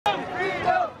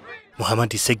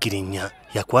Mohammed Ssegirinya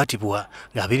yakwatibwa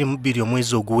nga 22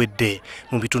 omwezi oguwedde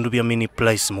mu bitundu bya Mini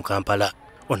Place mu Kampala.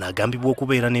 Ono agambibwa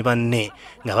okubeera ne banne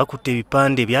nga bakutte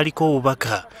ebipande byaliko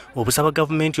obubaka obusaba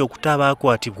gavumenti okuta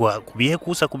abaakwatibwa ku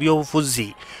byekuusa ku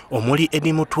by'obufuzi omuli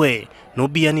Eddie Mutwe,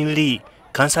 n'Obiyanili,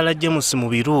 Kansala James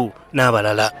Mubiru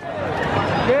n'abalala.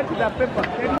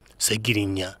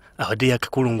 Ssegirinya abadde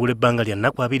yakakulungula ebbanga lya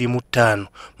nnaku 25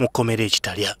 mu kkomera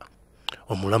ekitalya.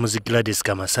 Omulamuzi Gladys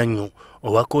Kamasanyu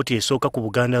owa kkooti esooka ku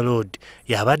Buganda Road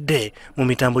yabadde mu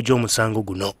mitambo gy'omusango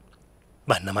guno.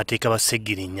 Bannamateeka ba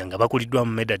Ssegirinya nga bakuliddwa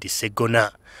mu Medadi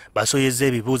Sseggona basoyezza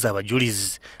ebibuuzo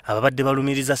abajulizi ababadde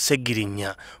balumiriza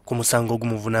Ssegirinya ku musango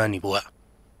ogumuvunaanibwa.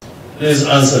 Please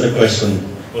answer the question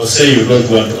or say you don't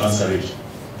want to answer it.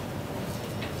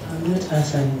 I'm not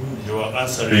answering it. You are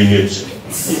answering it.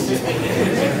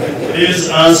 Please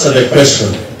answer the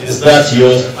question. Is that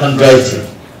your handwriting?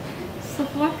 So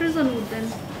what reason would then?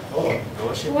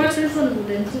 What reason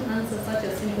wouldn't you answer such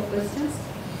a simple question?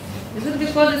 Is it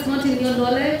because it's not in your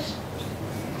knowledge?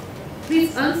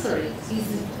 Please answer it.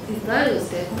 Is that your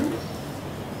statement?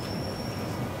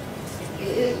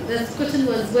 The question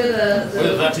was whether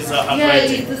that is a handwriting.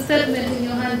 Yeah, it's the statement in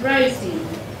your handwriting.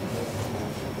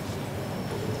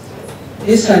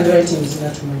 This handwriting is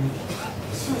not mine.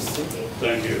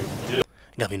 Thank you.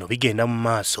 Nga bino bigenda mu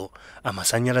maaso,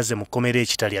 amasannyalaze mu kkomera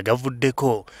ekitali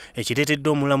agavuddeko ekireetedde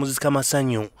Omulamuzi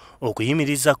Kamasanyu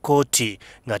okuyimiriza kkooti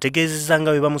ng'ategeezezza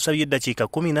nga bwe bamusabye eddakiika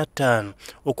 15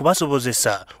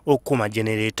 okubasobozesa okukuma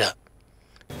genereeta.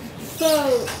 So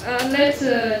let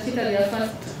Chitalia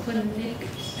first connect back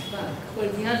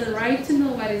because he has a right to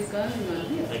know what is going on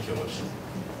here. Thank you, Worship.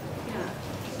 Yeah,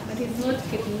 but he's not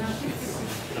kidnapping.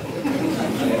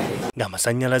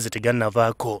 Ng'amasannyalaze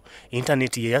tegannavaako,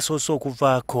 intaneti ye yasoose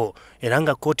okuvaako era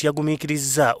nga kkooti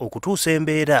yagumiikirizza okutuusa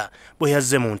embeera bwe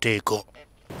yazze mu nteeko.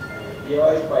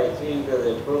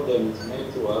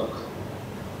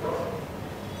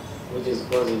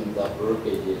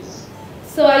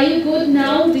 So are you good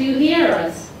now? Do you hear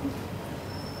us?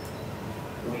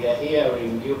 We are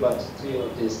hearing you, but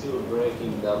still it is still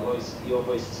breaking. The voice, your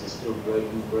voice is still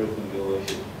breaking your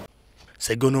worship.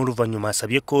 Sseggona oluvannyuma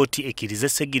asabye kkooti ekkirize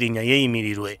Ssegirinya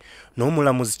yeyimirirwe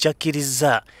n'omulamuzi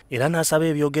kyakkirizza era n'asaba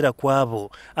ebyogera ku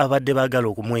abo abadde baagala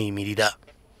okumweyimirira.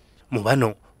 Mu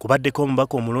bano kubaddeko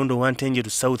omubaka omulonde owa Ntenjeru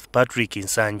South Patrick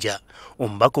Nsanja,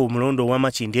 omubaka omulonde owa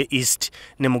Makindye East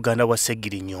ne muganda wa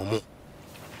Ssegirinya omu.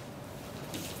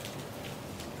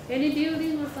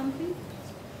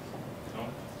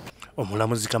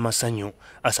 Omulamuzi Kamasanyu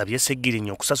asabye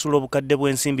Ssegirinya okusasula obukadde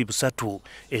bw'ensimbi busattu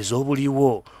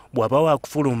ez'obuliwo bw'aba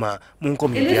waakufuluma mu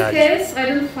nkomyo gyali. In this case, I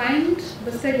don't find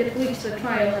the stage at which the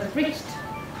trial has reached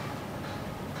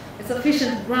a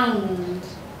sufficient ground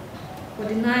for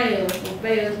denial of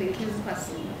bail to the accused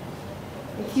person.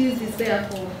 The accused is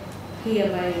therefore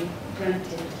hereby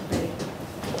granted bail.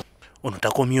 Ono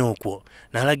takomye okwo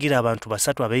n'alagira abantu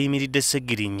basatu abeyimiridde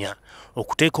Ssegirinya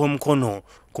okuteeka omukono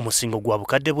ku musingo gwa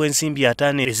bukadde bw'ensimbi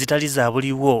ataano ezitali za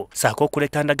buliwo saako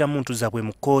okuleka ndagamuntu zaabwe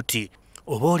mu kkooti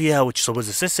oba oliawo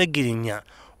kisobozese Ssegirinya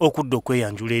okudda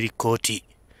okweyanjula eri kkooti.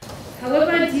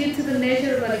 However, due to the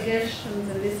nature of allegations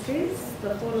in this case,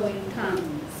 the following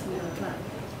terms will apply.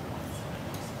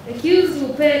 The accused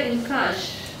will pay in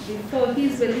cash before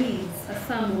his release a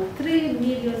sum of 3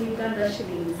 million Uganda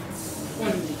shillings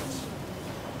only.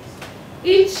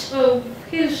 Each of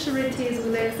his sureties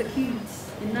will execute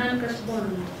a non-cash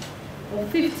bond of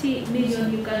 50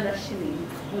 million Uganda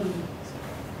shillings only.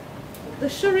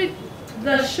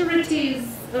 The surety's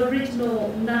original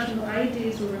national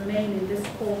IDs will remain in this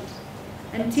court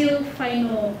until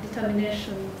final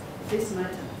determination of this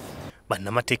matter.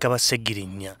 Bannamateeka ba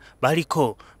Ssegirinya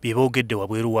baliko bye boogedde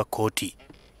wabweru wa kkooti.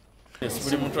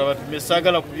 Buli muntu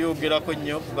abatumesagala kubyogerako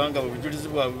nnyo kubanga bujulizi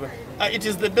bwabwe. It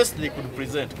is the best they could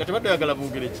present. Kati badde yagala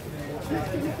boogere ki?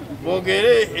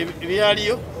 Boogere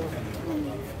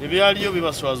ebyaliyo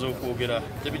bibaswaza okwogera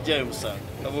tebijjayo musango.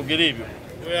 Aboogere ebyo.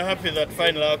 We are happy that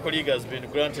finally our colleague has been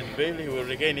granted bail. He will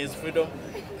regain his freedom,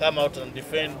 come out and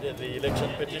defend the election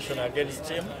petition against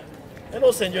him, and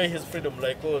also enjoy his freedom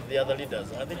like all the other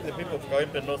leaders. I think the people of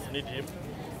Kawempe North need him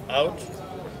out.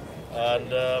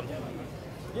 And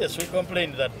yes, we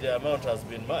complained that the amount has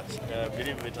been much. I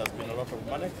believe it has been a lot of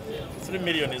money. 3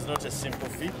 million is not a simple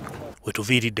fee.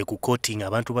 Wetuviiridde ku kkooti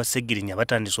ng'abantu ba Ssegirinya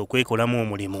batandise okwekolamu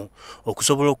omulimu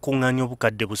okusobola okukuŋŋaanya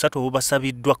obukadde busatu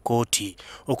obubasabiddwa kkooti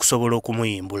okusobola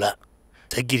okumuyimbula.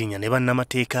 Ssegirinya ne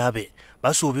bannamateeka be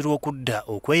basuubirwa okudda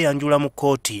okweyanjula mu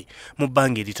kkooti mu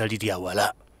bbanga eritali lya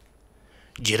wala.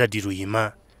 Gerard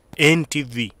Luyima,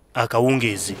 NTV,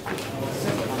 Akawungeezi.